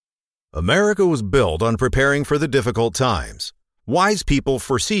America was built on preparing for the difficult times. Wise people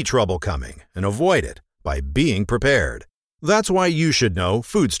foresee trouble coming and avoid it by being prepared. That's why you should know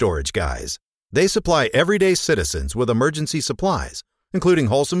Food Storage Guys. They supply everyday citizens with emergency supplies, including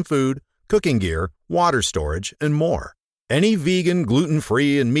wholesome food, cooking gear, water storage, and more. Any vegan,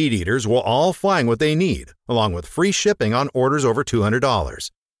 gluten-free, and meat eaters will all find what they need, along with free shipping on orders over $200.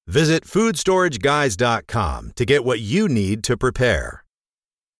 Visit foodstorageguys.com to get what you need to prepare.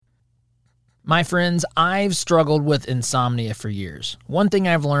 My friends, I've struggled with insomnia for years. One thing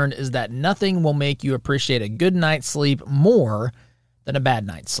I've learned is that nothing will make you appreciate a good night's sleep more than a bad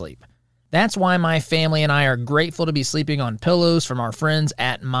night's sleep. That's why my family and I are grateful to be sleeping on pillows from our friends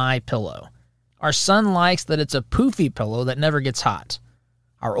at MyPillow. Our son likes that it's a poofy pillow that never gets hot.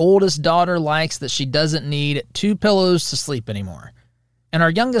 Our oldest daughter likes that she doesn't need 2 pillows to sleep anymore. And our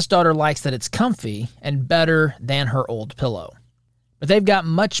youngest daughter likes that it's comfy and better than her old pillow. But they've got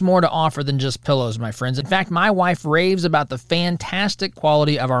much more to offer than just pillows, my friends. In fact, my wife raves about the fantastic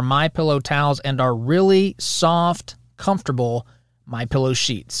quality of our MyPillow towels and our really soft, comfortable MyPillow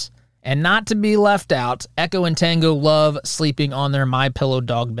sheets. And not to be left out, Echo and Tango love sleeping on their MyPillow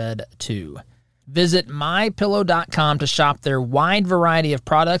dog bed too. Visit MyPillow.com to shop their wide variety of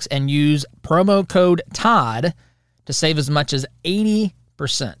products and use promo code TODD to save as much as 80%.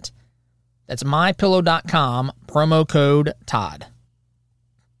 That's MyPillow.com, promo code TODD.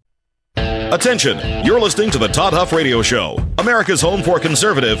 Attention, you're listening to the Todd Huff Radio Show, America's home for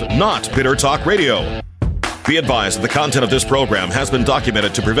conservative, not bitter talk radio. Be advised that the content of this program has been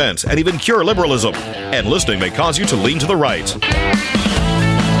documented to prevent and even cure liberalism, and listening may cause you to lean to the right.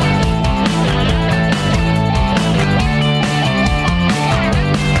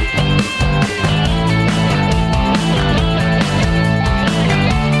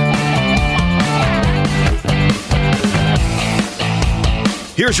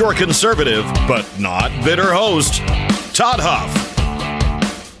 Here's your conservative, but not bitter host, Todd Huff.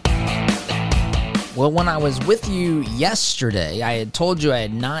 Well, when I was with you yesterday, I had told you I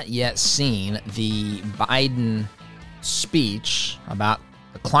had not yet seen the Biden speech about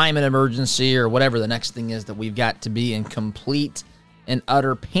the climate emergency or whatever the next thing is that we've got to be in complete and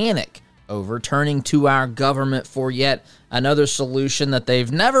utter panic over, turning to our government for yet another solution that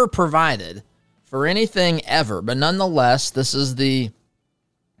they've never provided for anything ever. But nonetheless, this is the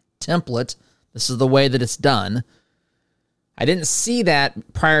template. This is the way that it's done. I didn't see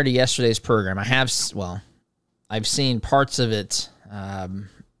that prior to yesterday's program. I've seen parts of it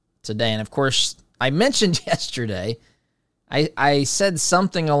today. And of course, I mentioned yesterday, I said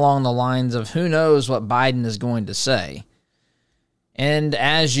something along the lines of who knows what Biden is going to say. And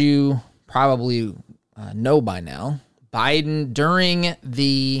as you probably know by now, Biden, during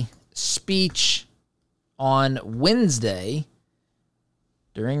the speech on Wednesday,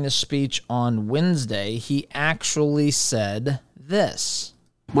 he actually said this.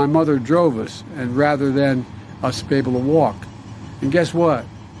 My mother drove us, and rather than us be able to walk. And guess what?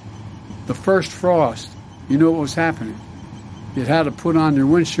 The first frost, you know what was happening? You had to put on your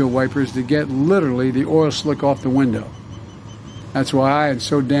windshield wipers to get literally the oil slick off the window. That's why I and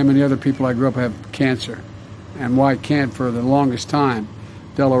so damn many other people I grew up have cancer. And why can't, for the longest time,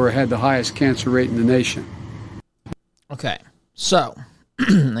 Delaware had the highest cancer rate in the nation. Okay, so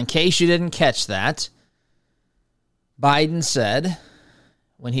in case you didn't catch that, Biden said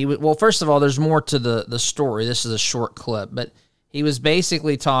when he well, first of all, there's more to the story. This is a short clip, but he was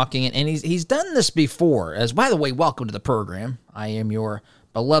basically talking, and he's done this before. As by the way, welcome to the program. I am your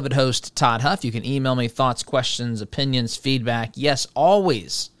beloved host, Todd Huff. You can email me thoughts, questions, opinions, feedback. Yes,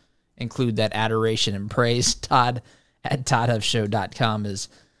 always include that adoration and praise. Todd at ToddHuffShow.com is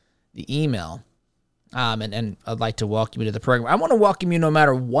the email. And I'd like to welcome you to the program. I want to welcome you no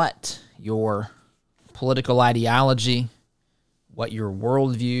matter what your political ideology, what your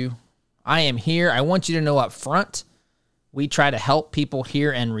worldview. I am here. I want you to know up front, we try to help people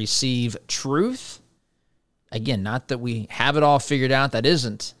hear and receive truth. Again, not that we have it all figured out. That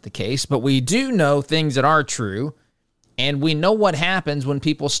isn't the case. But we do know things that are true. And we know what happens when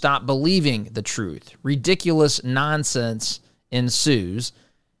people stop believing the truth. Ridiculous nonsense ensues.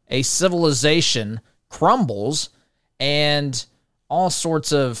 A civilization crumbles, and all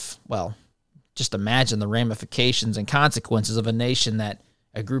sorts of, well, just imagine the ramifications and consequences of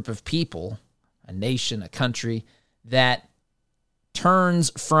a group of people, a nation, a country that turns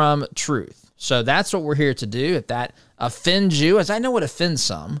from truth. So that's what we're here to do. If that offends you, as I know it offends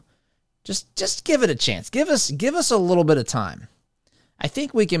some, just give it a chance. Give us a little bit of time. I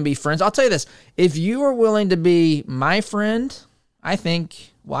think we can be friends. I'll tell you this. If you are willing to be my friend, I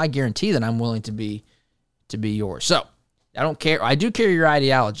guarantee that I'm willing to be yours. So I don't care. I do care your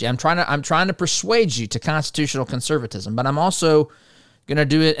ideology. I'm trying to persuade you to constitutional conservatism, but I'm also going to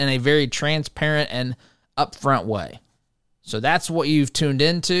do it in a very transparent and upfront way. So that's what you've tuned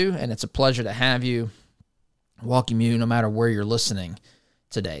into, and it's a pleasure to have you, welcome you no matter where you're listening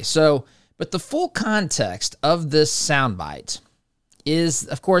today. So, but the full context of this soundbite is,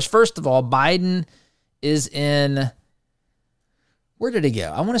 of course, first of all, Biden is in, where did he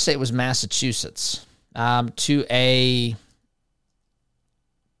go? I want to say it was Massachusetts, to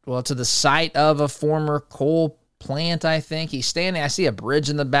the site of a former coal plant, I think. He's standing, I see a bridge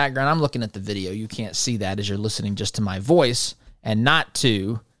in the background. I'm looking at the video. You can't see that as you're listening just to my voice and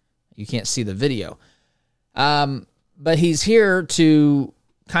you can't see the video. But he's here to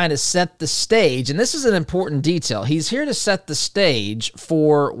kind of set the stage, and this is an important detail. He's here to set the stage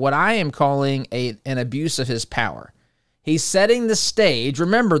for what I am calling an abuse of his power. He's setting the stage.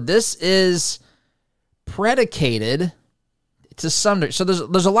 Remember, this is predicated to some degree. So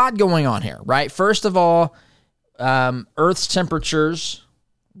there's a lot going on here, right? First of all, Earth's temperatures,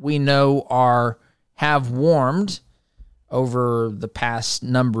 we know, have warmed over the past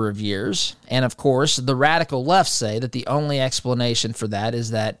number of years. And of course, the radical left say that the only explanation for that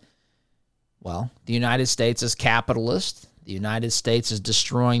is that, well, the United States is capitalist. The United States is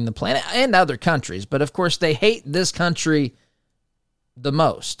destroying the planet and other countries. But of course, they hate this country the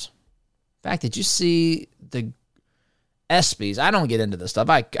most. In fact, did you see the ESPYs? I don't get into this stuff.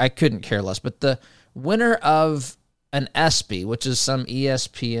 I couldn't care less. But the winner of an ESPY, which is some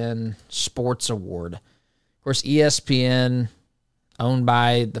ESPN sports award. Of course, ESPN, owned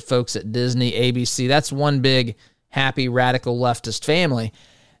by the folks at Disney, ABC, that's one big happy radical leftist family.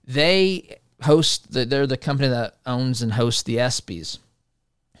 They're the company that owns and hosts the ESPYs.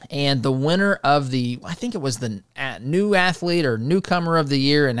 And the winner of I think it was the new athlete or newcomer of the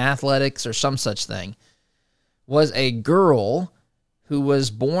year in athletics or some such thing, was a girl who was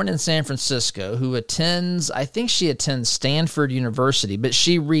born in San Francisco, who attends Stanford University, but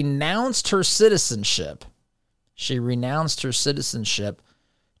she renounced her citizenship. She renounced her citizenship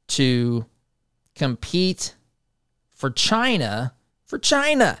to compete for China.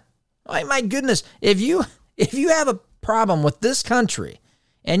 Oh, my goodness. If you have a problem with this country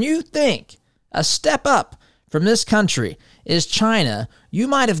and you think a step up from this country is China, you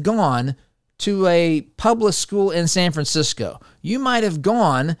might have gone to a public school in San Francisco. You might have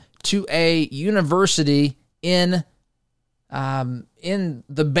gone to a university in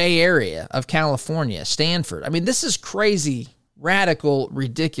the Bay Area of California, Stanford. I mean, this is crazy, radical,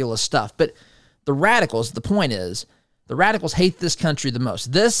 ridiculous stuff. But the point is, the radicals hate this country the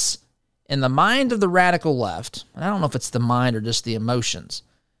most. This, in the mind of the radical left, and I don't know if it's the mind or just the emotions,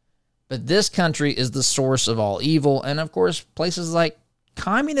 but this country is the source of all evil. And of course, places like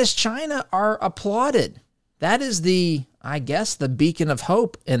Communist China are applauded. That is the beacon of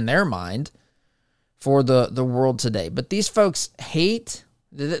hope in their mind for the world today. But these folks hate,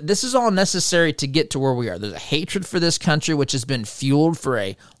 this is all necessary to get to where we are. There's a hatred for this country, which has been fueled for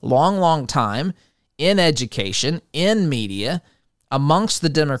a long, long time in education, in media, amongst the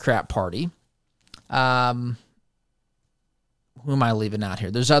Democrat Party. Who am I leaving out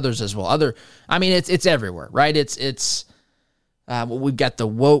here? There's others as well. It's everywhere, right? We've got the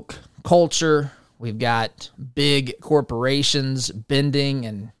woke culture. We've got big corporations bending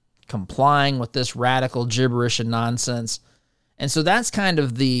and complying with this radical gibberish and nonsense. And so that's kind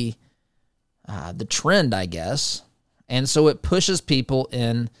of the trend, I guess. And so it pushes people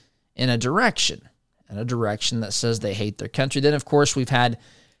in a direction that says they hate their country. Then, of course, we've had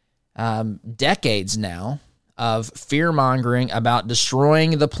decades now of fear-mongering about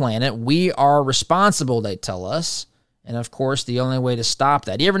destroying the planet. We are responsible, they tell us. And, of course, the only way to stop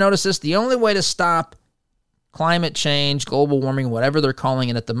that. You ever notice this? The only way to stop climate change, global warming, whatever they're calling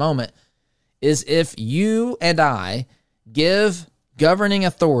it at the moment, is if you and I give governing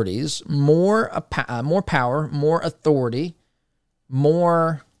authorities more power, more authority,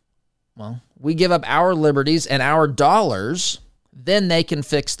 we give up our liberties and our dollars, then they can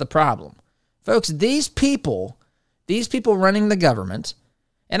fix the problem. Folks, these people running the government,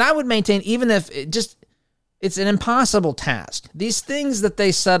 and I would maintain, even if it's an impossible task. These things that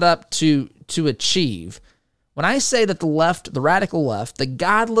they set up to achieve. When I say that the left, the radical left, the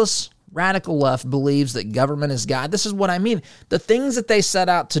godless radical left believes that government is God, this is what I mean. The things that they set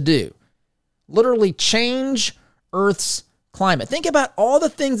out to do, literally change Earth's climate. Think about all the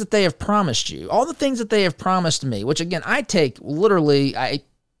things that they have promised you, all the things that they have promised me, which again, I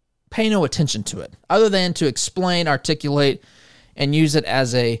pay no attention to it, other than to explain, articulate, and use it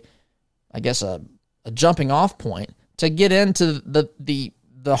as a jumping off point to get into the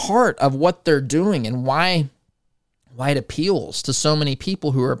heart of what they're doing and why why it appeals to so many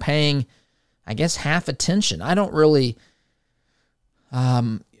people who are paying, I guess, half attention. I don't really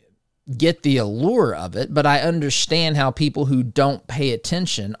get the allure of it, but I understand how people who don't pay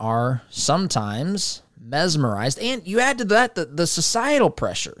attention are sometimes mesmerized. And you add to that the societal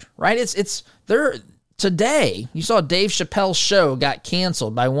pressure, right? It's there today. You saw Dave Chappelle's show got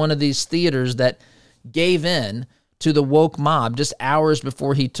canceled by one of these theaters that gave in to the woke mob just hours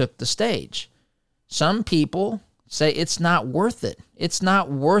before he took the stage. Some people say it's not worth it. It's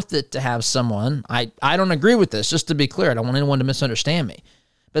not worth it to have someone. I don't agree with this, just to be clear. I don't want anyone to misunderstand me.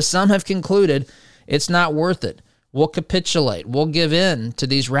 But some have concluded it's not worth it. We'll capitulate. We'll give in to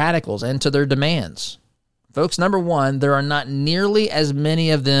these radicals and to their demands. Folks, number one, there are not nearly as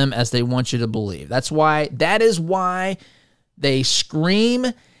many of them as they want you to believe. That is why they scream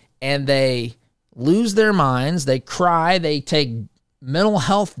and they lose their minds. They cry. They take mental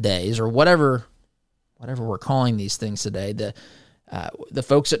health days or whatever we're calling these things today. The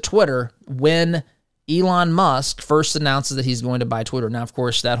folks at Twitter, when Elon Musk first announces that he's going to buy Twitter. Now, of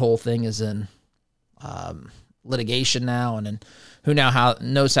course, that whole thing is in litigation now, and who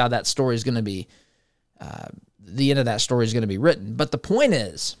knows how that story is going to be. The end of that story is going to be written. But the point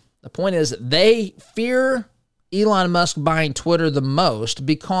is they fear Elon Musk buying Twitter the most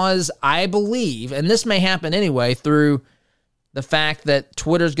because I believe, and this may happen anyway, through the fact that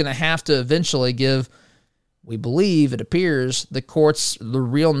Twitter is going to have to eventually give, we believe, it appears, the courts the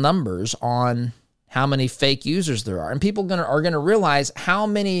real numbers on how many fake users there are. And people are going to realize how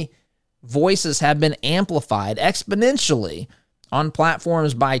many voices have been amplified exponentially on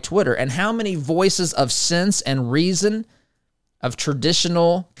platforms by Twitter, and how many voices of sense and reason, of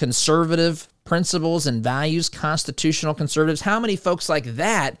traditional conservative principles and values, constitutional conservatives, how many folks like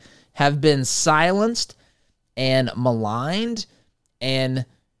that have been silenced and maligned and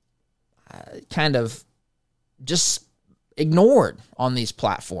kind of just ignored on these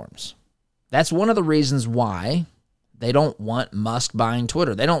platforms. That's one of the reasons why they don't want Musk buying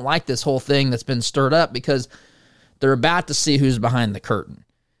Twitter. They don't like this whole thing that's been stirred up because they're about to see who's behind the curtain.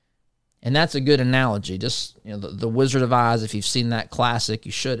 And that's a good analogy. Just, the Wizard of Oz, if you've seen that classic,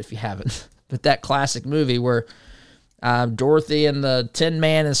 you should if you haven't. But that classic movie where Dorothy and the Tin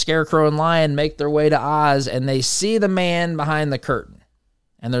Man and Scarecrow and Lion make their way to Oz, and they see the man behind the curtain.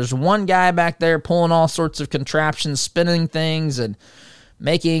 And there's one guy back there pulling all sorts of contraptions, spinning things, and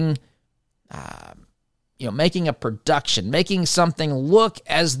making a production, making something look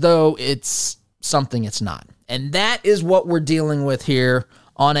as though it's something it's not. And that is what we're dealing with here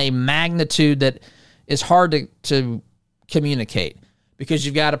on a magnitude that is hard to communicate, because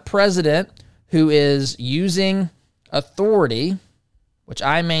you've got a president who is using authority, which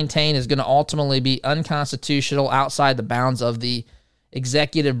I maintain is going to ultimately be unconstitutional outside the bounds of the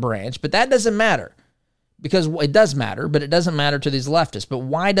executive branch. But that doesn't matter. Because it does matter, but it doesn't matter to these leftists. But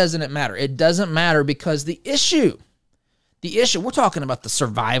why doesn't it matter? It doesn't matter because the issue, we're talking about the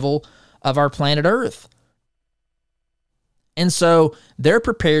survival of our planet Earth. And so they're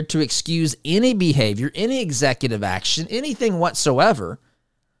prepared to excuse any behavior, any executive action, anything whatsoever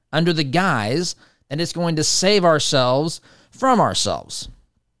under the guise that it's going to save ourselves from ourselves.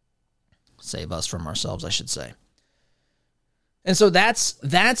 Save us from ourselves, I should say. And so that's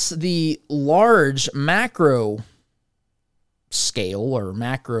the large macro scale or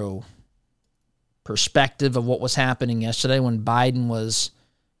macro perspective of what was happening yesterday when Biden was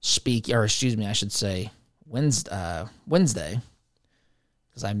speaking, or excuse me, I should say Wednesday,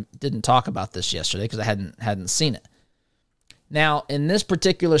 because I didn't talk about this yesterday because I hadn't seen it. Now, in this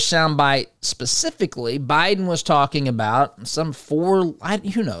particular soundbite specifically, Biden was talking about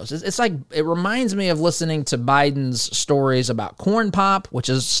who knows? It's like, it reminds me of listening to Biden's stories about corn pop, which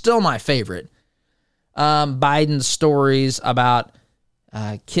is still my favorite. Biden's stories about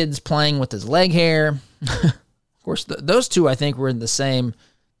kids playing with his leg hair. Of course, those two, I think, were in the same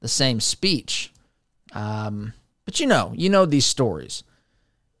speech. But you know these stories.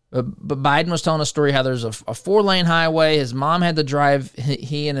 But Biden was telling a story how there's a 4-lane highway. His mom had to drive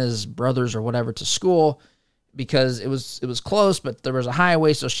he and his brothers or whatever to school because it was close, but there was a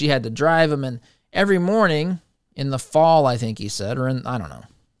highway, so she had to drive him. And every morning in the fall, I think he said, or I don't know,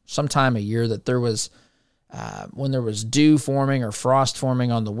 sometime of year, that there was when there was dew forming or frost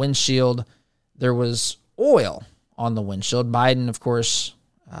forming on the windshield, there was oil on the windshield. Biden, of course,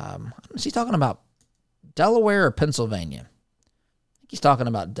 is he talking about Delaware or Pennsylvania? He's talking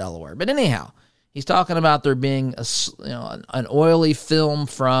about Delaware. But anyhow, he's talking about there being an oily film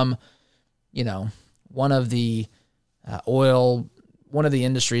from, one of the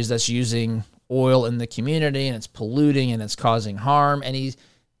industries that's using oil in the community, and it's polluting and it's causing harm. And he's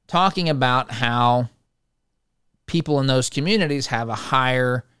talking about how people in those communities have a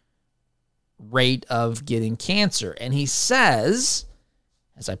higher rate of getting cancer. And he says,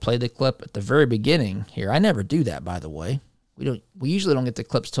 as I played the clip at the very beginning here, I never do that, by the way. We usually don't get the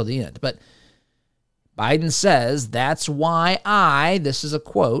clips till the end. But Biden says, that's why this is a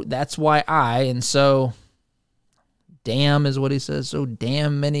quote, that's why and so damn is what he says, so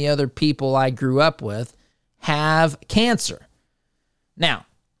damn many other people I grew up with have cancer. Now,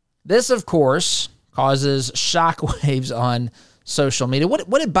 this, of course, causes shockwaves on social media. What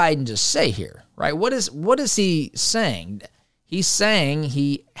did Biden just say here, right? What is he saying? He's saying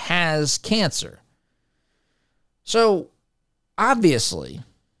he has cancer. So, obviously,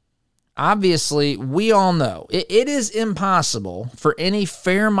 we all know it is impossible for any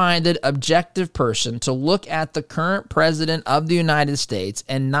fair-minded, objective person to look at the current president of the United States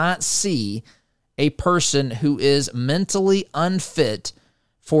and not see a person who is mentally unfit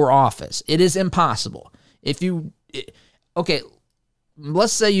for office. It is impossible.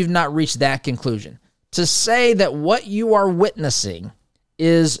 Let's say you've not reached that conclusion. To say that what you are witnessing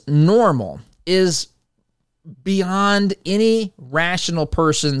is normal is beyond any rational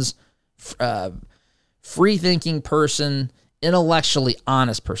person's free-thinking person, intellectually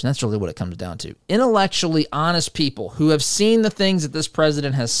honest person. That's really what it comes down to. Intellectually honest people who have seen the things that this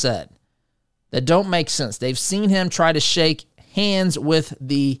president has said that don't make sense. They've seen him try to shake hands with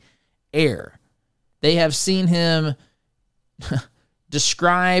the air. They have seen him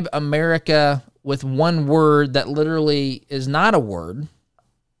describe America with one word that literally is not a word,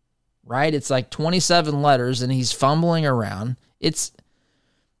 right? It's like 27 letters, and he's fumbling around. It's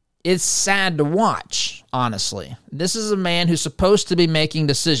sad to watch, honestly. This is a man who's supposed to be making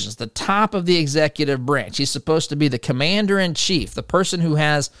decisions, the top of the executive branch. He's supposed to be the commander-in-chief, the person who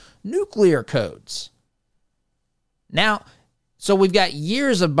has nuclear codes. Now, so we've got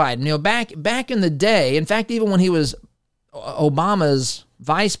years of Biden. You know, back in the day, in fact, even when he was Obama's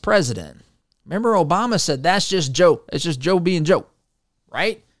vice president, remember Obama said, that's just Joe. It's just Joe being Joe,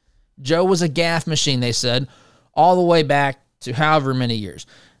 right? Joe was a gaffe machine, they said, all the way back to however many years.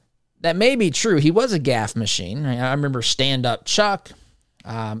 That may be true. He was a gaffe machine. I remember Stand Up Chuck.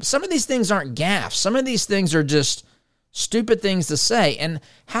 Some of these things aren't gaffes. Some of these things are just stupid things to say. And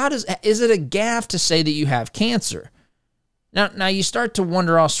is it a gaffe to say that you have cancer? Now you start to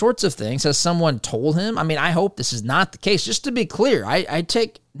wonder all sorts of things. Has someone told him? I mean, I hope this is not the case. Just to be clear, I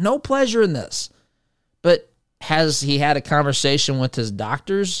take no pleasure in this. But has he had a conversation with his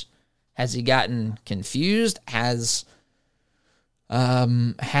doctors? Has he gotten confused? Has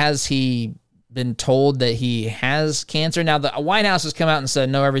he been told that he has cancer? Now, the White House has come out and said,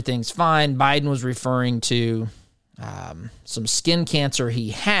 no, everything's fine. Biden was referring to some skin cancer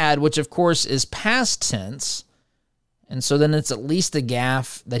he had, which, of course, is past tense. And so then it's at least a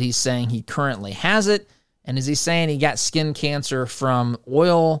gaffe that he's saying he currently has it. And is he saying he got skin cancer from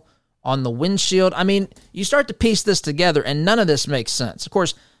oil on the windshield? I mean, you start to piece this together, and none of this makes sense. Of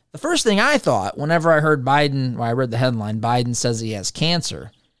course, the first thing I thought whenever I heard Biden, I read the headline, Biden says he has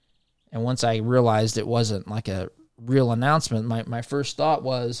cancer, and once I realized it wasn't like a real announcement, my first thought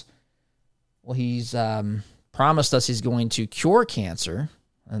was, well, he's promised us he's going to cure cancer.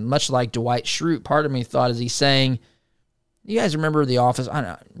 And much like Dwight Schrute, part of me thought, is he saying, you guys remember The Office? I don't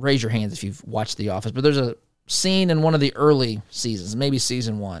know, raise your hands if you've watched The Office, but there's a scene in one of the early seasons, maybe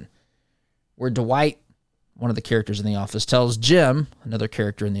season 1, where Dwight, one of the characters in The Office, tells Jim, another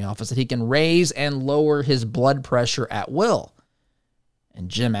character in The Office, that he can raise and lower his blood pressure at will. And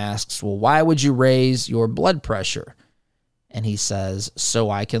Jim asks, well, why would you raise your blood pressure? And he says, so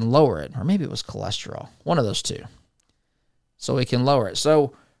I can lower it. Or maybe it was cholesterol. One of those two. So he can lower it.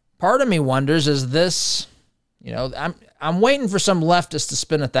 So part of me wonders, is this, I'm waiting for some leftist to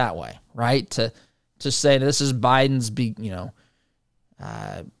spin it that way, right? To say this is Biden's,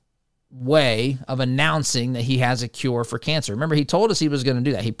 way of announcing that he has a cure for cancer. Remember, he told us he was going to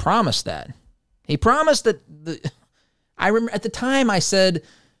do that. He promised that. He promised that. I remember at the time I said,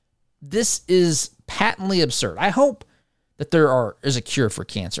 this is patently absurd. I hope that there is a cure for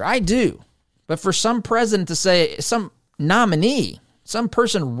cancer. I do. But for some president to say, some nominee, some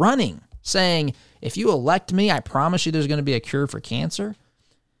person running, saying, if you elect me, I promise you there's going to be a cure for cancer.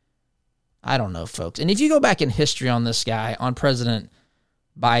 I don't know, folks. And if you go back in history on this guy, on President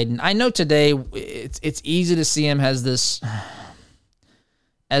Biden, I know today it's easy to see him as this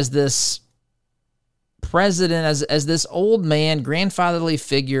president, as this old man, grandfatherly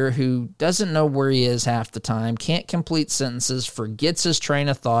figure who doesn't know where he is half the time, can't complete sentences, forgets his train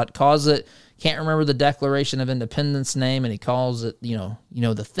of thought, can't remember the Declaration of Independence name, and he calls it,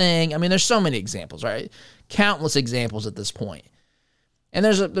 the thing. I mean, there's so many examples, right? Countless examples at this point. And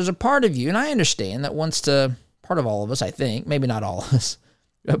there's a part of you, and I understand, that wants to all of us, I think, maybe not all of us,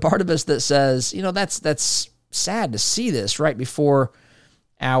 a part of us that says, that's sad to see this right before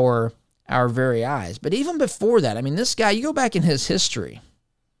our very eyes. But even before that, I mean, this guy, you go back in his history,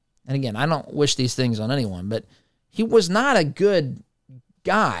 and again, I don't wish these things on anyone, but he was not a good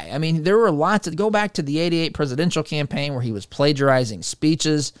guy. I mean, there were lots of, go back to the 88 presidential campaign where he was plagiarizing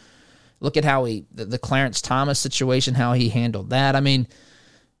speeches. Look at how the Clarence Thomas situation, how he handled that. I mean,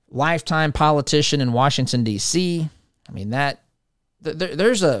 lifetime politician in Washington, D.C. I mean,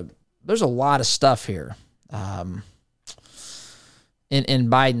 there's a lot of stuff here in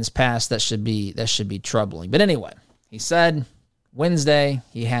Biden's past that should be troubling. But anyway, he said Wednesday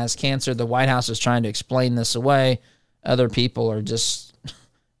he has cancer. The White House is trying to explain this away. Other people are just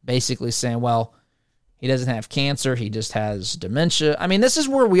basically saying, well, he doesn't have cancer. He just has dementia. I mean, this is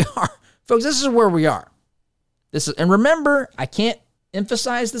where we are. Folks, this is where we are. And remember, I can't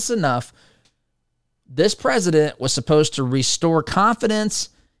emphasize this enough. This president was supposed to restore confidence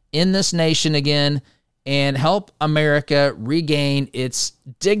in this nation again and help America regain its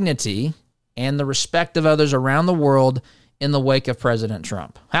dignity and the respect of others around the world in the wake of President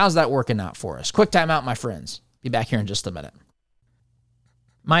Trump. How's that working out for us? Quick time out, my friends. Be back here in just a minute.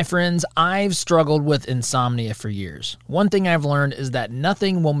 My friends, I've struggled with insomnia for years. One thing I've learned is that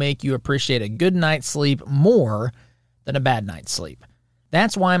nothing will make you appreciate a good night's sleep more than a bad night's sleep.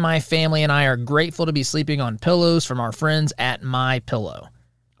 That's why my family and I are grateful to be sleeping on pillows from our friends at MyPillow.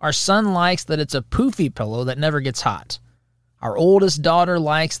 Our son likes that it's a poofy pillow that never gets hot. Our oldest daughter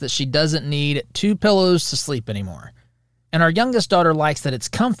likes that she doesn't need 2 pillows to sleep anymore. And our youngest daughter likes that it's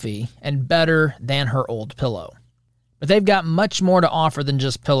comfy and better than her old pillow. But they've got much more to offer than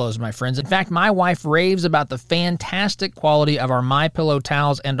just pillows, my friends. In fact, my wife raves about the fantastic quality of our MyPillow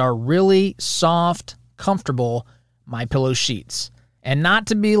towels and our really soft, comfortable MyPillow sheets. And not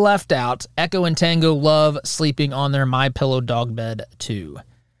to be left out, Echo and Tango love sleeping on their MyPillow dog bed too.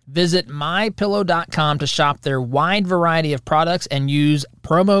 Visit MyPillow.com to shop their wide variety of products and use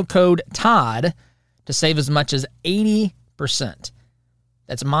promo code TODD to save as much as 80%.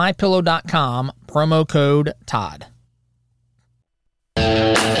 That's MyPillow.com, promo code TODD.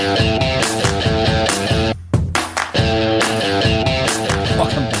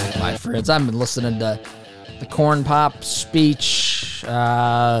 Welcome back, my friends. I've been listening to the Corn Pop speech,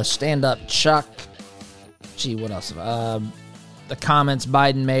 stand-up Chuck. Gee, what else? The comments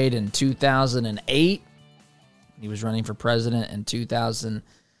Biden made in 2008. He was running for president in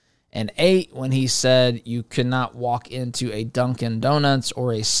 2008 when he said you cannot walk into a Dunkin' Donuts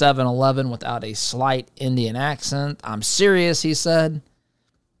or a 7-Eleven without a slight Indian accent. I'm serious, he said.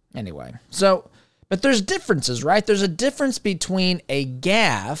 Anyway, but there's differences, right? There's a difference between a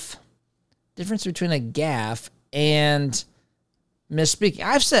gaffe and misspeaking.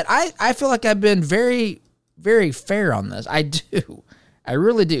 I've said, I feel like I've been very, very fair on this. I do. I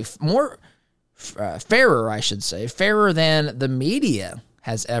really do. More fairer, I should say. Fairer than the media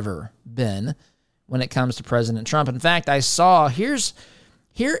has ever been when it comes to President Trump. In fact, I saw, here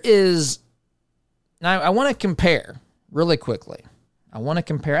is, now I want to compare really quickly. I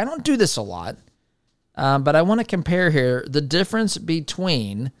don't do this a lot, but I want to compare here the difference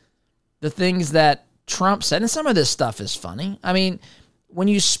between the things that Trump said, and some of this stuff is funny. I mean, when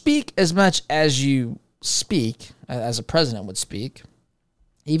you speak as much as you speak, as a president would speak,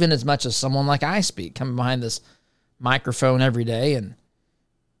 even as much as someone like I speak, coming behind this microphone every day and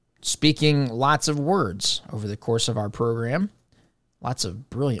speaking lots of words over the course of our program, lots of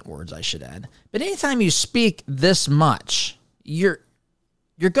brilliant words, I should add. But anytime you speak this much, you're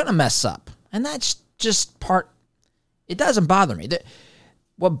going to mess up. And that's just it doesn't bother me.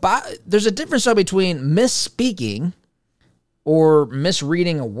 There's a difference though between misspeaking or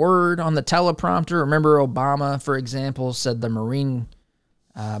misreading a word on the teleprompter. Remember Obama, for example, said the Marine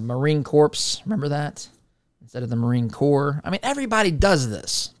Corps. Remember that? Instead of the Marine Corps. I mean, everybody does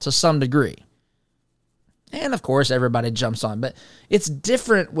this to some degree. And of course, everybody jumps on. But it's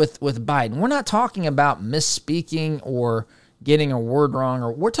different with Biden. We're not talking about misspeaking or getting a word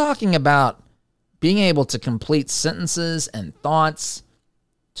wrong. We're talking about being able to complete sentences and thoughts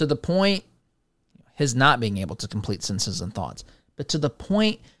to the point, his not being able to complete sentences and thoughts, but to the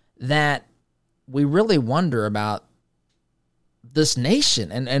point that we really wonder about this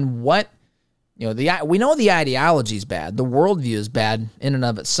nation and what, we know the ideology is bad. The worldview is bad in and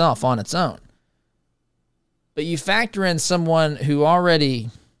of itself on its own. But you factor in someone who already,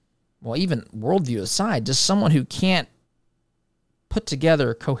 even worldview aside, just someone who can't put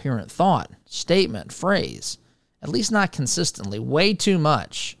together a coherent thought, statement, phrase, at least not consistently, way too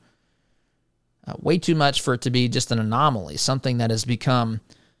much for it to be just an anomaly, something that has become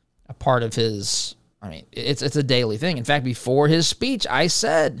a part of his I mean, it's a daily thing. In fact, before his speech, I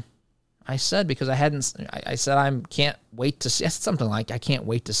said because I said I can't wait to see. I said something like, I can't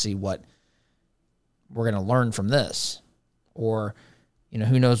wait to see what we're going to learn from this, or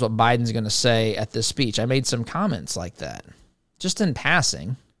who knows what Biden's going to say at this speech. I made some comments like that, just in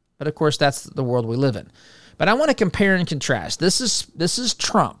passing. But of course, that's the world we live in. But I want to compare and contrast. This is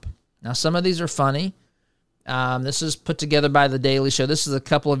Trump. Now, some of these are funny. This is put together by The Daily Show. This is a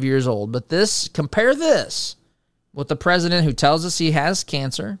couple of years old. But compare this with the president who tells us he has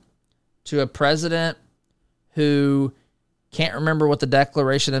cancer to a president who can't remember what the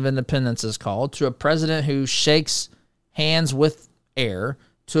Declaration of Independence is called, to a president who shakes hands with air,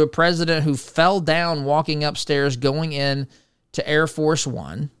 to a president who fell down walking upstairs going in to Air Force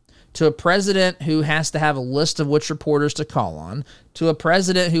One, to a president who has to have a list of which reporters to call on, to a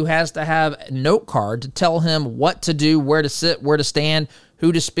president who has to have a note card to tell him what to do, where to sit, where to stand,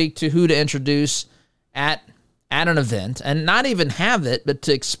 who to speak to, who to introduce at an event, and not even have it, but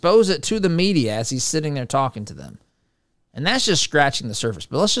to expose it to the media as he's sitting there talking to them. And that's just scratching the surface.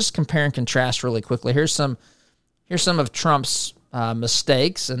 But let's just compare and contrast really quickly. Here's some of Trump's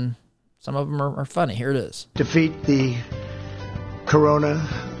mistakes, and some of them are funny. Here it is. Defeat the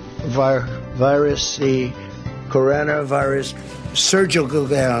coronavirus, the coronavirus. Surgical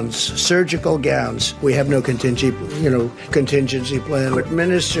gowns. We have no contingency plan.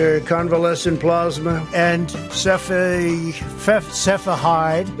 Administer convalescent plasma and cefahide.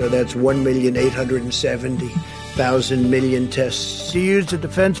 So that's 1,870,000 tests. To use the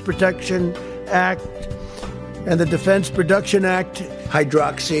Defense Production Act and the Defense Production Act,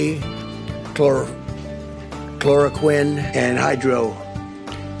 hydroxychloroquine and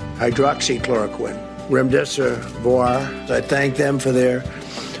hydroxychloroquine. Remdesivir. I thank them for their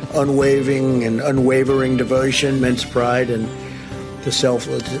unwavering devotion, immense pride, and the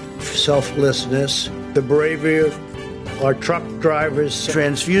selflessness. The bravery of our truck drivers,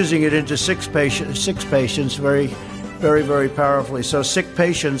 transfusing it into six patients very, very, very powerfully. So 6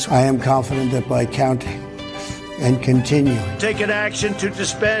 patients. I am confident that by counting and continuing, taking action to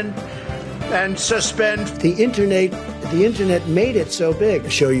suspend the internet made it so big. I'll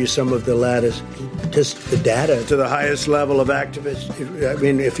show you some of the latest, just the data to the highest level of activists. I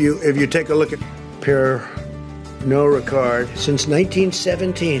mean, if you take a look at Pierre Ricard, since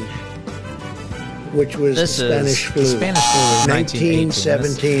 1917, which was the Spanish flu. The Spanish flu was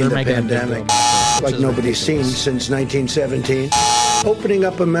 1917, the pandemic, like nobody's seen since 1917. Opening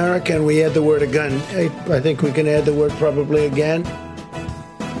up America, and we add the word again. I think we can add the word probably again.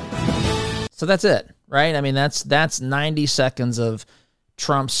 So that's it, right? I mean, that's 90 seconds of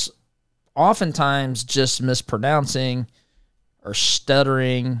Trump's oftentimes just mispronouncing or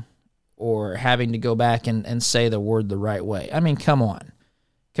stuttering or having to go back and say the word the right way. I mean, come on.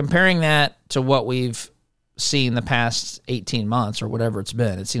 Comparing that to what we've seen the past 18 months or whatever it's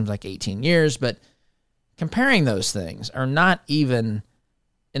been, it seems like 18 years, but comparing those things are not even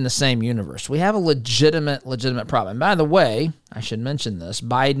in the same universe. We have a legitimate problem. And by the way, I should mention this,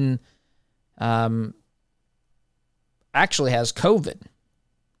 Biden actually has COVID.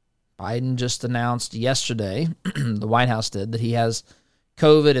 Biden just announced yesterday, the White House did, that he has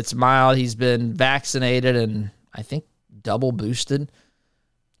COVID. It's mild. He's been vaccinated and I think double boosted,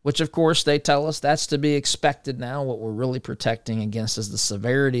 which of course they tell us that's to be expected now. What we're really protecting against is the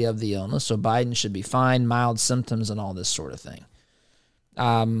severity of the illness. So Biden should be fine, mild symptoms and all this sort of thing.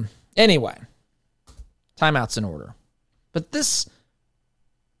 Anyway, timeout's in order. But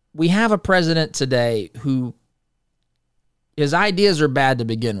we have a president today who his ideas are bad to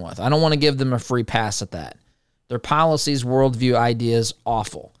begin with. I don't want to give them a free pass at that. Their policies, worldview, ideas,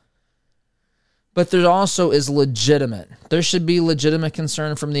 awful. But there also is legitimate. There should be legitimate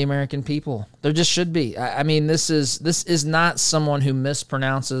concern from the American people. There just should be. I mean, this is not someone who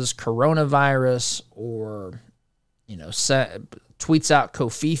mispronounces coronavirus or, tweets out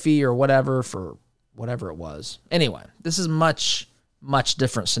Kofifi or whatever for whatever it was. Anyway, this is much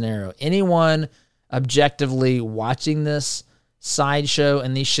different scenario. Anyone objectively watching this sideshow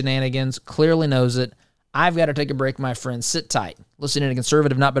and these shenanigans clearly knows it. I've got to take a break, my friends. Sit tight. Listening to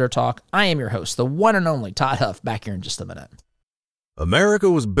Conservative Not Better Talk. I am your host, the one and only Todd Huff, back here in just a minute. America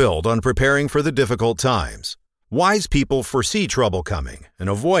was built on preparing for the difficult times. Wise people foresee trouble coming and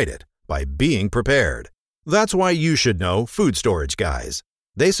avoid it by being prepared. That's why you should know Food Storage Guys.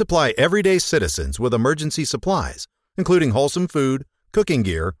 They supply everyday citizens with emergency supplies, including wholesome food, cooking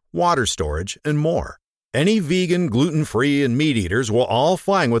gear, water storage, and more. Any vegan, gluten-free, and meat eaters will all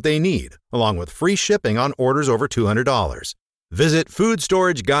find what they need, along with free shipping on orders over $200. Visit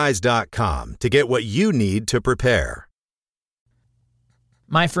foodstorageguys.com to get what you need to prepare.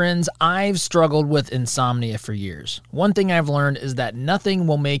 My friends, I've struggled with insomnia for years. One thing I've learned is that nothing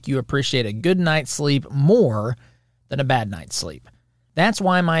will make you appreciate a good night's sleep more than a bad night's sleep. That's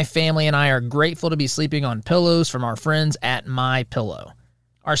why my family and I are grateful to be sleeping on pillows from our friends at MyPillow.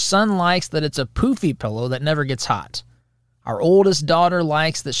 Our son likes that it's a poofy pillow that never gets hot. Our oldest daughter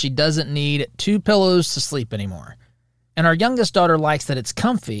likes that she doesn't need 2 pillows to sleep anymore. And our youngest daughter likes that it's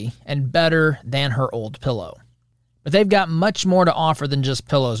comfy and better than her old pillow. But they've got much more to offer than just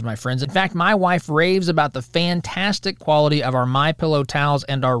pillows, my friends. In fact, my wife raves about the fantastic quality of our MyPillow towels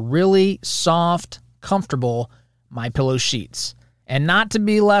and our really soft, comfortable MyPillow sheets. And not to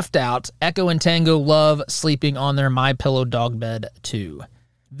be left out, Echo and Tango love sleeping on their MyPillow dog bed too.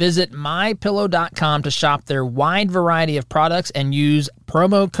 Visit MyPillow.com to shop their wide variety of products and use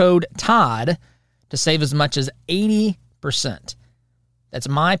promo code TODD to save as much as 80%. That's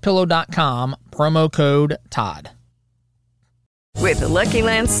MyPillow.com, promo code TODD. With the Lucky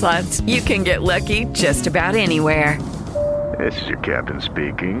Land Slots, you can get lucky just about anywhere. This is your captain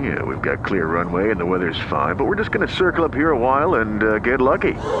speaking. We've got clear runway and the weather's fine, but we're just going to circle up here a while and get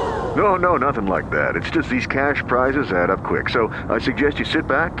lucky. No, nothing like that. It's just these cash prizes add up quick. So I suggest you sit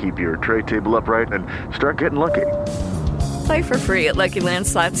back, keep your tray table upright, and start getting lucky. Play for free at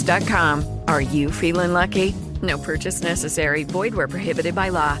LuckyLandSlots.com. Are you feeling lucky? No purchase necessary. Void where prohibited by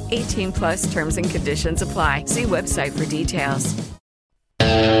law. 18+ terms and conditions apply. See website for details.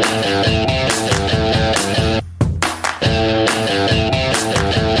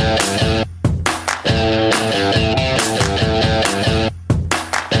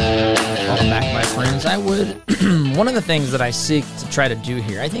 Welcome back, my friends. I would one of the things that I seek to try to do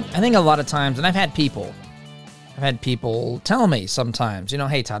here, I think a lot of times, and I've had people tell me sometimes,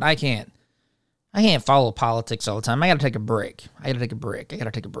 hey, Todd, I can't follow politics all the time. I got to take a break.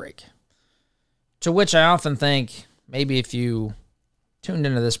 To which I often think maybe if you tuned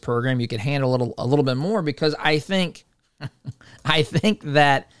into this program, you could handle a little bit more, because I think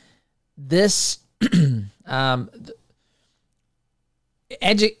that this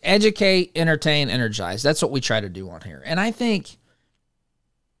educate, entertain, energize. That's what we try to do on here. And I think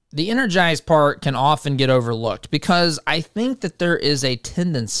the energize part can often get overlooked, because I think that there is a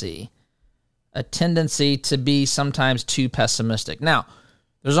tendency to be sometimes too pessimistic. Now,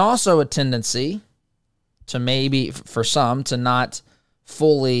 there's also a tendency to maybe, for some, to not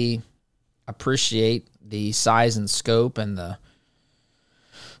fully appreciate the size and scope and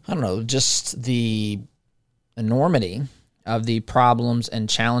just the enormity of the problems and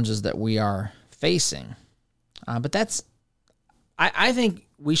challenges that we are facing. But I think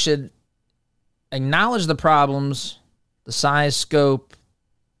we should acknowledge the problems, the size, scope,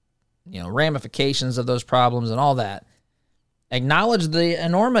 ramifications of those problems and all that. Acknowledge the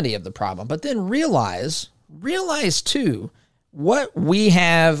enormity of the problem, but then realize too what we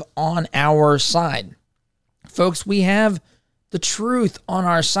have on our side. Folks, we have the truth on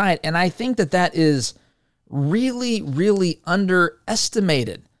our side, and I think that is really, really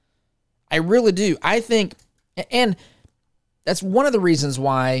underestimated. I really do. I think, and that's one of the reasons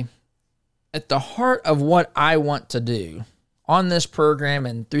why at the heart of what I want to do on this program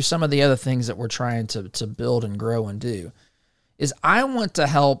and through some of the other things that we're trying to build and grow and do is I want to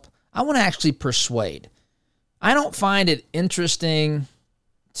actually persuade. I don't find it interesting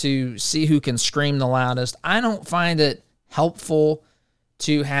to see who can scream the loudest. I don't find it helpful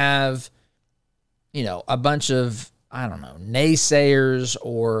to have, a bunch of, naysayers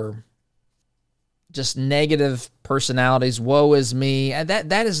or just negative personalities. Woe is me.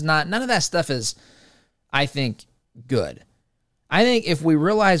 That is not, none of that stuff is, I think, good. I think if we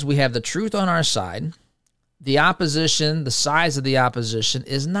realize we have the truth on our side, the opposition, the size of the opposition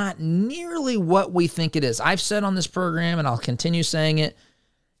is not nearly what we think it is. I've said on this program, and I'll continue saying it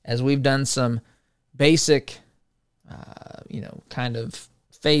as we've done some basic, kind of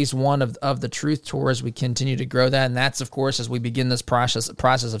phase one of the truth tour as we continue to grow that. And that's, of course, as we begin this process of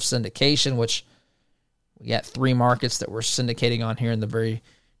syndication, which we got 3 markets that we're syndicating on here in the very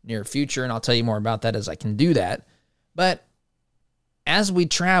near future. And I'll tell you more about that as I can do that. But as we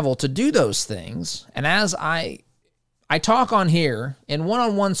travel to do those things, and as I talk on here in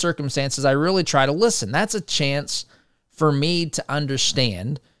one-on-one circumstances, I really try to listen. That's a chance for me to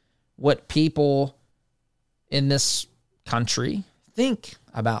understand what people in this country think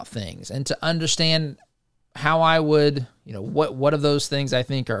about things, and to understand how I would, what of those things I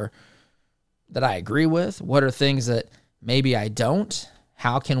think are that I agree with, what are things that maybe I don't,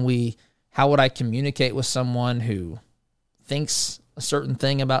 how would I communicate with someone who thinks a certain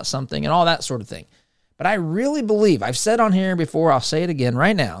thing about something, and all that sort of thing. But I really believe, I've said on here before, I'll say it again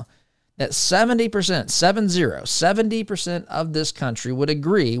right now, that 70% of this country would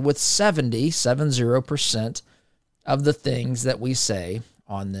agree with 70% of the things that we say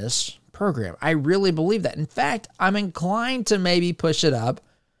on this program. I really believe that. In fact, I'm inclined to maybe push it up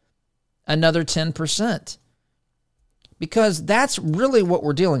another 10%, because that's really what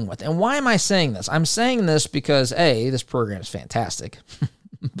we're dealing with. And why am I saying this? I'm saying this because, A, this program is fantastic,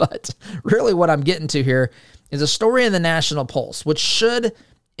 but really what I'm getting to here is a story in the National Pulse, which should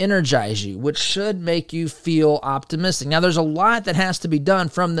energize you, which should make you feel optimistic. Now, there's a lot that has to be done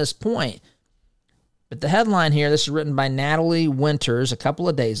from this point, but the headline here, this is written by Natalie Winters a couple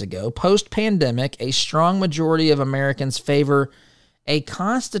of days ago. Post-pandemic, a strong majority of Americans favor a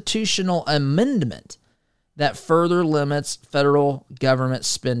constitutional amendment that further limits federal government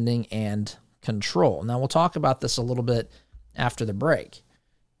spending and control. Now, we'll talk about this a little bit after the break.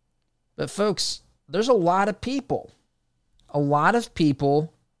 But folks, there's a lot of people in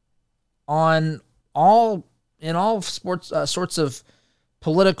all sorts of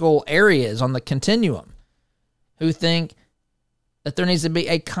political areas on the continuum who think that there needs to be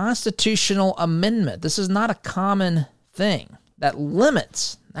a constitutional amendment. This is not a common thing that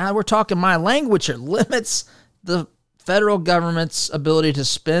limits, now we're talking my language here, limits the federal government's ability to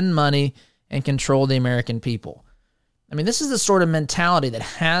spend money and control the American people. I mean, this is the sort of mentality that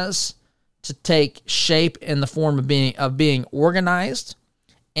has to take shape in the form of being organized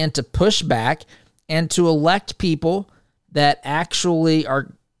and to push back and to elect people that actually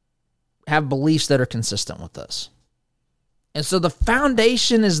have beliefs that are consistent with this. And so the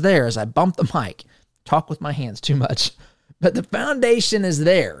foundation is there. As I bump the mic, talk with my hands too much, but the foundation is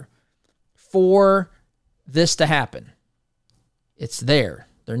there for this to happen. It's there.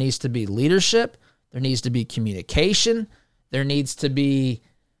 There needs to be leadership. There needs to be communication. There needs to be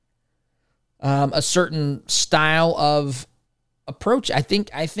a certain style of approach. I think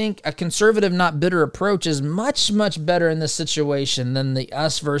a conservative, not bitter approach is much, much better in this situation than the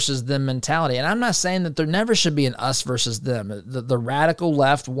us versus them mentality. And I'm not saying that there never should be an us versus them. The radical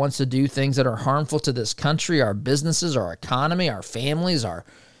left wants to do things that are harmful to this country, our businesses, our economy, our families, our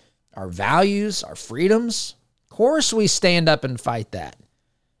values, our freedoms. Of course we stand up and fight that.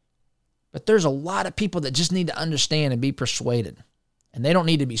 But there's a lot of people that just need to understand and be persuaded. And they don't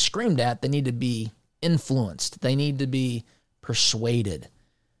need to be screamed at. They need to be influenced. They need to be persuaded.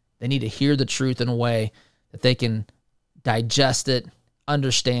 They need to hear the truth in a way that they can digest it,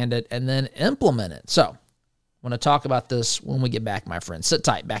 understand it, and then implement it. So, I want to talk about this when we get back, my friends. Sit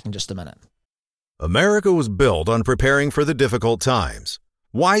tight. Back in just a minute. America was built on preparing for the difficult times.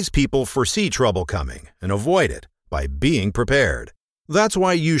 Wise people foresee trouble coming and avoid it by being prepared. That's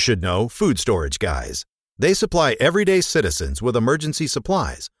why you should know Food Storage Guys. They supply everyday citizens with emergency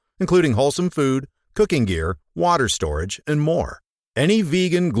supplies, including wholesome food, cooking gear, water storage, and more. Any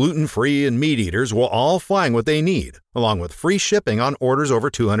vegan, gluten-free, and meat eaters will all find what they need, along with free shipping on orders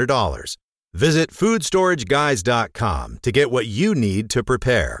over $200. Visit foodstorageguys.com to get what you need to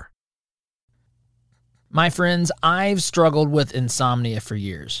prepare. My friends, I've struggled with insomnia for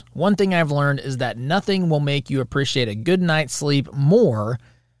years. One thing I've learned is that nothing will make you appreciate a good night's sleep more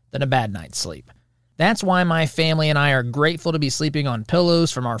than a bad night's sleep. That's why my family and I are grateful to be sleeping on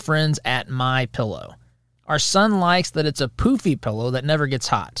pillows from our friends at MyPillow. Our son likes that it's a poofy pillow that never gets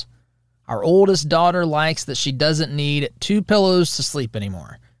hot. Our oldest daughter likes that she doesn't need 2 pillows to sleep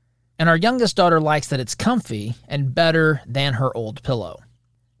anymore. And our youngest daughter likes that it's comfy and better than her old pillow.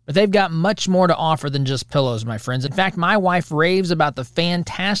 But they've got much more to offer than just pillows, my friends. In fact, my wife raves about the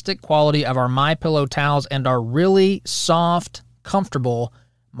fantastic quality of our MyPillow towels and our really soft, comfortable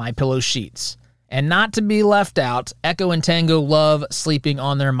MyPillow sheets. And not to be left out, Echo and Tango love sleeping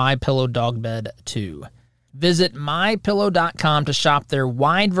on their MyPillow dog bed too. Visit MyPillow.com to shop their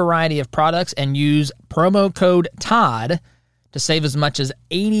wide variety of products and use promo code TODD to save as much as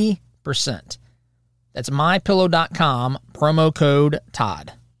 80%. That's MyPillow.com, promo code TODD.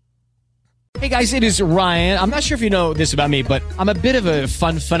 Hey guys, it is Ryan. I'm not sure if you know this about me, but I'm a bit of a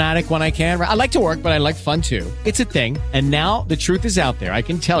fun fanatic when I can. I like to work, but I like fun too. It's a thing. And now the truth is out there. I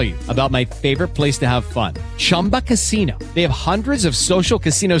can tell you about my favorite place to have fun. Chumba Casino. They have hundreds of social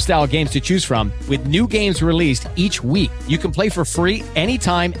casino style games to choose from with new games released each week. You can play for free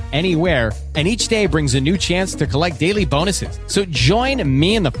anytime, anywhere. And each day brings a new chance to collect daily bonuses. So join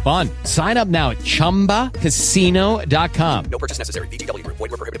me in the fun. Sign up now at ChumbaCasino.com. No purchase necessary. VGW Group.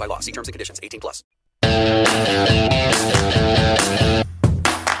 Void where prohibited by law. See terms and conditions. 18+.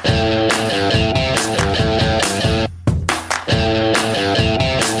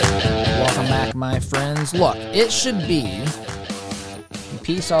 Welcome back, my friends. Look, it should be,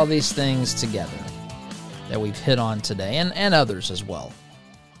 piece all these things together that we've hit on today, and others as well.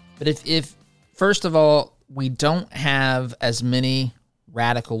 But if first of all, we don't have as many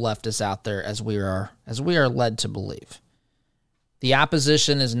radical leftists out there as we are led to believe. The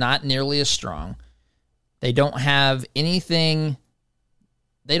opposition is not nearly as strong. They don't have anything,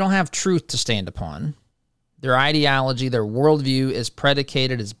 they don't have truth to stand upon. Their ideology, their worldview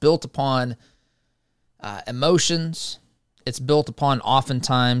is built upon emotions. It's built upon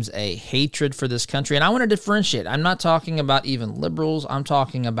oftentimes a hatred for this country. And I want to differentiate. I'm not talking about even liberals. I'm not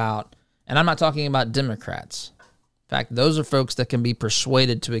talking about Democrats. In fact, those are folks that can be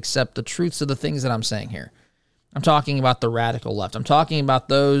persuaded to accept the truths of the things that I'm saying here. I'm talking about the radical left. I'm talking about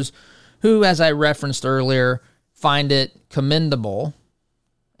those who, as I referenced earlier, find it commendable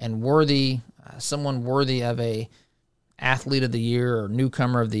and worthy, someone worthy of a Athlete of the Year or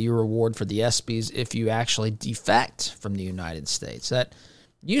Newcomer of the Year award for the ESPYs if you actually defect from the United States. That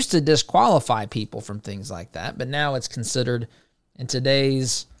used to disqualify people from things like that, but now it's considered in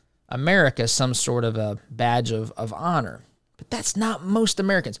today's America some sort of a badge of honor. But that's not most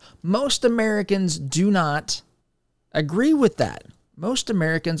Americans. Most Americans do not agree with that. Most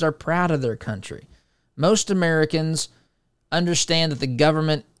Americans are proud of their country. Most Americans understand that the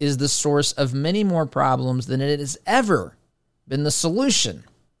government is the source of many more problems than it has ever been the solution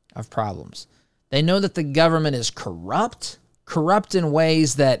of problems. They know that the government is corrupt in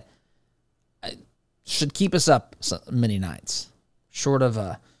ways that should keep us up many nights, short of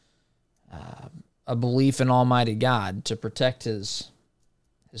a belief in Almighty God to protect His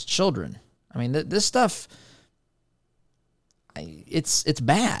children. I mean, this stuff, it's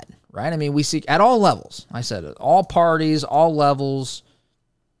bad. Right? I mean, we see at all levels. I said it. All parties, all levels,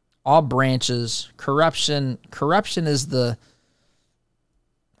 all branches. Corruption is the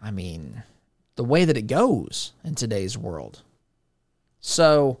way that it goes in today's world.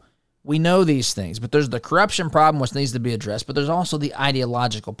 So we know these things, but there's the corruption problem which needs to be addressed, but there's also the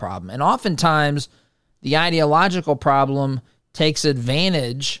ideological problem. And oftentimes, the ideological problem takes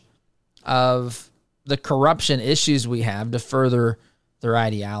advantage of the corruption issues we have to further their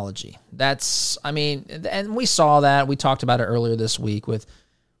ideology. And we saw that. We talked about it earlier this week with,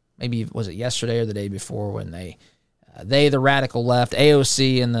 maybe, was it yesterday or the day before, when they, the radical left,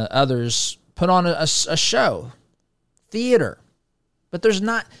 AOC and the others, put on a show, theater. But there's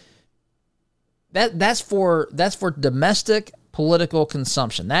not, that's for domestic political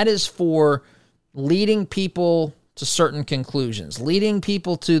consumption. That is for leading people to certain conclusions, leading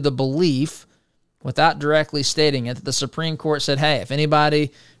people to the belief, without directly stating it, that the Supreme Court said, hey, if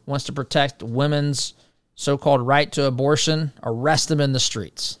anybody wants to protect women's so-called right to abortion, arrest them in the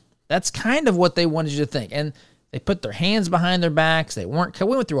streets. That's kind of what they wanted you to think. And they put their hands behind their backs. We went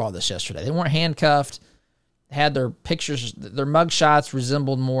through all this yesterday. They weren't handcuffed. They had their pictures, their mugshots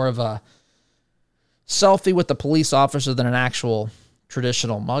resembled more of a selfie with the police officer than an actual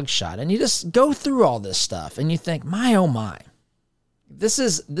traditional mugshot. And you just go through all this stuff and you think, my, oh my. This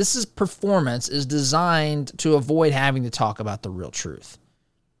is performance is designed to avoid having to talk about the real truth.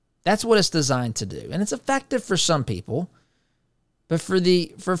 That's what it's designed to do. And it's effective for some people. But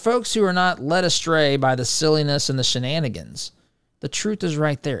for folks who are not led astray by the silliness and the shenanigans, the truth is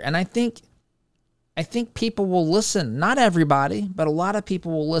right there. And I think people will listen. Not everybody, but a lot of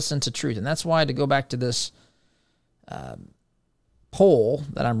people will listen to truth. And that's why, to go back to this poll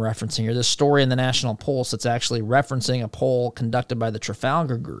that I'm referencing here, this story in the National Pulse that's actually referencing a poll conducted by the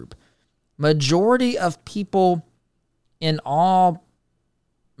Trafalgar Group, majority of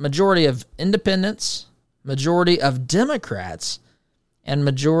independents, majority of Democrats, and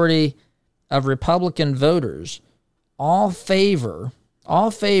majority of Republican voters all favor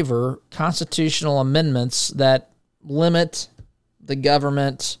constitutional amendments that limit the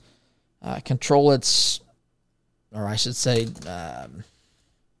government, control its, or I should say,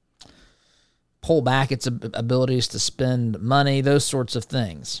 pull back its abilities to spend money, those sorts of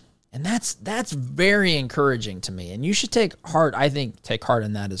things. And that's very encouraging to me. And you should take heart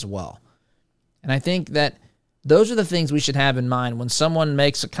in that as well. And I think that those are the things we should have in mind when someone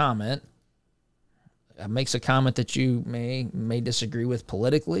makes a comment that you may disagree with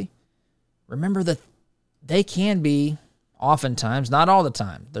politically. Remember that they can be, oftentimes, not all the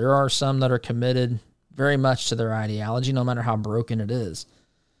time, there are some that are committed very much to their ideology, no matter how broken it is.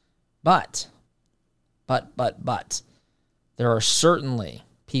 But there are certainly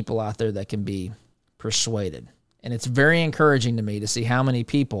people out there that can be persuaded. And it's very encouraging to me to see how many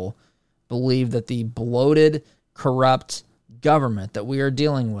people believe that the bloated, corrupt government that we are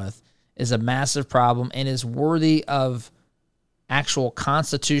dealing with is a massive problem and is worthy of actual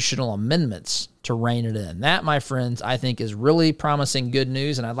constitutional amendments to rein it in. That, my friends, I think is really promising good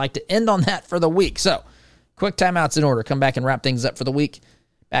news, and I'd like to end on that for the week. So, quick timeouts in order. Come back and wrap things up for the week.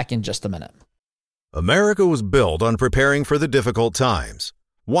 Back in just a minute. America was built on preparing for the difficult times.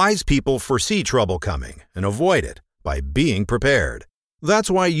 Wise people foresee trouble coming and avoid it by being prepared. That's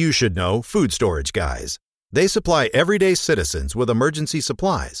why you should know Food Storage Guys. They supply everyday citizens with emergency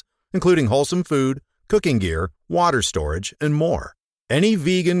supplies, including wholesome food, cooking gear, water storage, and more. Any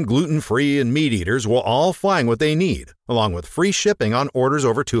vegan, gluten-free, and meat eaters will all find what they need, along with free shipping on orders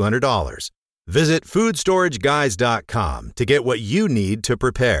over $200. Visit foodstorageguys.com to get what you need to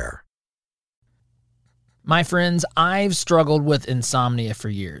prepare. My friends, I've struggled with insomnia for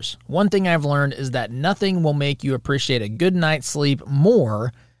years. One thing I've learned is that nothing will make you appreciate a good night's sleep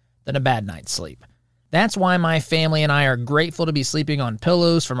more than a bad night's sleep. That's why my family and I are grateful to be sleeping on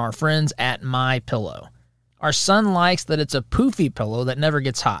pillows from our friends at MyPillow. Our son likes that it's a poofy pillow that never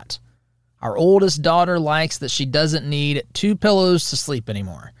gets hot. Our oldest daughter likes that she doesn't need 2 pillows to sleep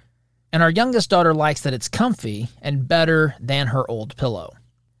anymore. And our youngest daughter likes that it's comfy and better than her old pillow.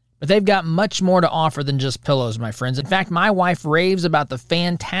 But they've got much more to offer than just pillows, my friends. In fact, my wife raves about the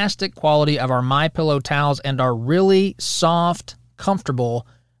fantastic quality of our MyPillow towels and our really soft, comfortable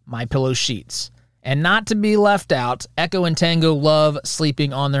MyPillow sheets. And not to be left out, Echo and Tango love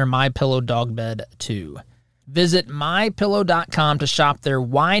sleeping on their MyPillow dog bed too. Visit MyPillow.com to shop their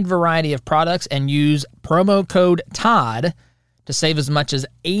wide variety of products and use promo code TODD to save as much as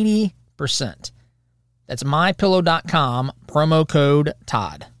 80%. That's MyPillow.com, promo code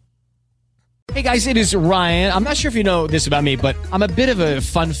TODD. Hey guys, it is Ryan. I'm not sure if you know this about me, but I'm a bit of a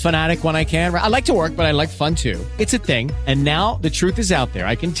fun fanatic when I can. I like to work, but I like fun too. It's a thing. And now the truth is out there.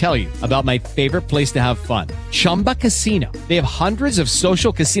 I can tell you about my favorite place to have fun. Chumba Casino. They have hundreds of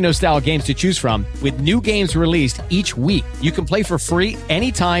social casino style games to choose from with new games released each week. You can play for free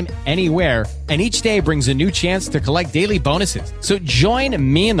anytime, anywhere. And each day brings a new chance to collect daily bonuses. So join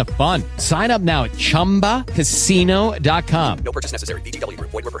me in the fun. Sign up now at ChumbaCasino.com. No purchase necessary. VGW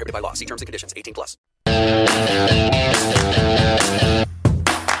Group. Void where prohibited by law. See terms and conditions. 18+.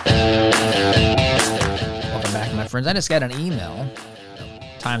 Welcome back, my friends. I just got an email,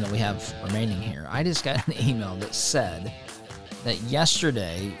 time that we have remaining here. I just got an email that said that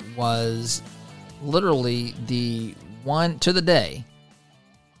yesterday was literally the 1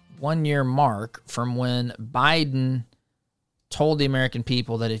 year mark from when Biden told the American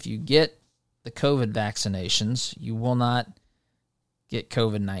people that if you get the COVID vaccinations, you will not get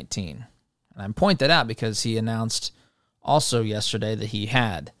COVID-19. And I point that out because he announced also yesterday that he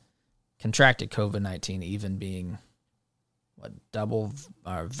had contracted COVID-19, even being double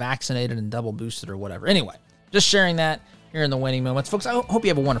vaccinated and double boosted or whatever. Anyway, just sharing that here in the Winning Moments. Folks, I hope you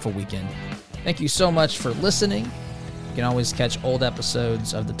have a wonderful weekend. Thank you so much for listening. You can always catch old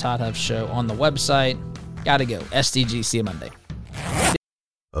episodes of the Todd Huff Show on the website. Gotta go. SDG. See you Monday.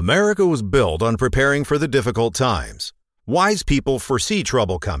 America was built on preparing for the difficult times. Wise people foresee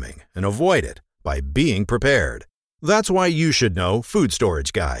trouble coming and avoid it by being prepared. That's why you should know Food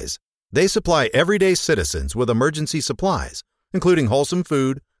Storage Guys. They supply everyday citizens with emergency supplies, including wholesome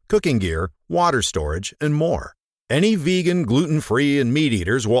food, cooking gear, water storage, and more. Any vegan, gluten-free, and meat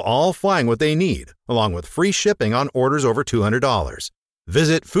eaters will all find what they need, along with free shipping on orders over $200.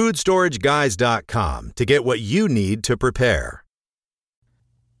 Visit foodstorageguys.com to get what you need to prepare.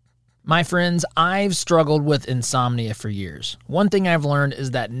 My friends, I've struggled with insomnia for years. One thing I've learned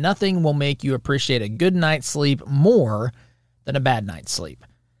is that nothing will make you appreciate a good night's sleep more than a bad night's sleep.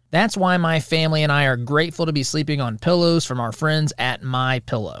 That's why my family and I are grateful to be sleeping on pillows from our friends at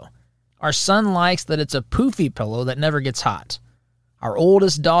MyPillow. Our son likes that it's a poofy pillow that never gets hot. Our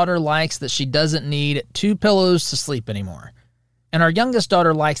oldest daughter likes that she doesn't need 2 pillows to sleep anymore. And our youngest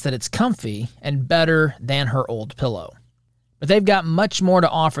daughter likes that it's comfy and better than her old pillow. But they've got much more to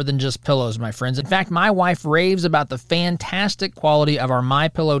offer than just pillows, my friends. In fact, my wife raves about the fantastic quality of our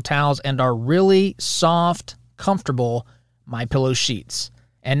MyPillow towels and our really soft, comfortable MyPillow sheets.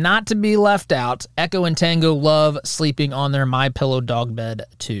 And not to be left out, Echo and Tango love sleeping on their MyPillow dog bed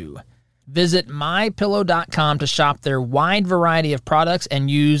too. Visit MyPillow.com to shop their wide variety of products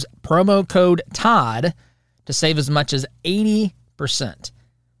and use promo code TODD to save as much as 80%.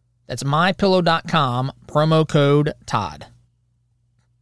 That's MyPillow.com, promo code TODD.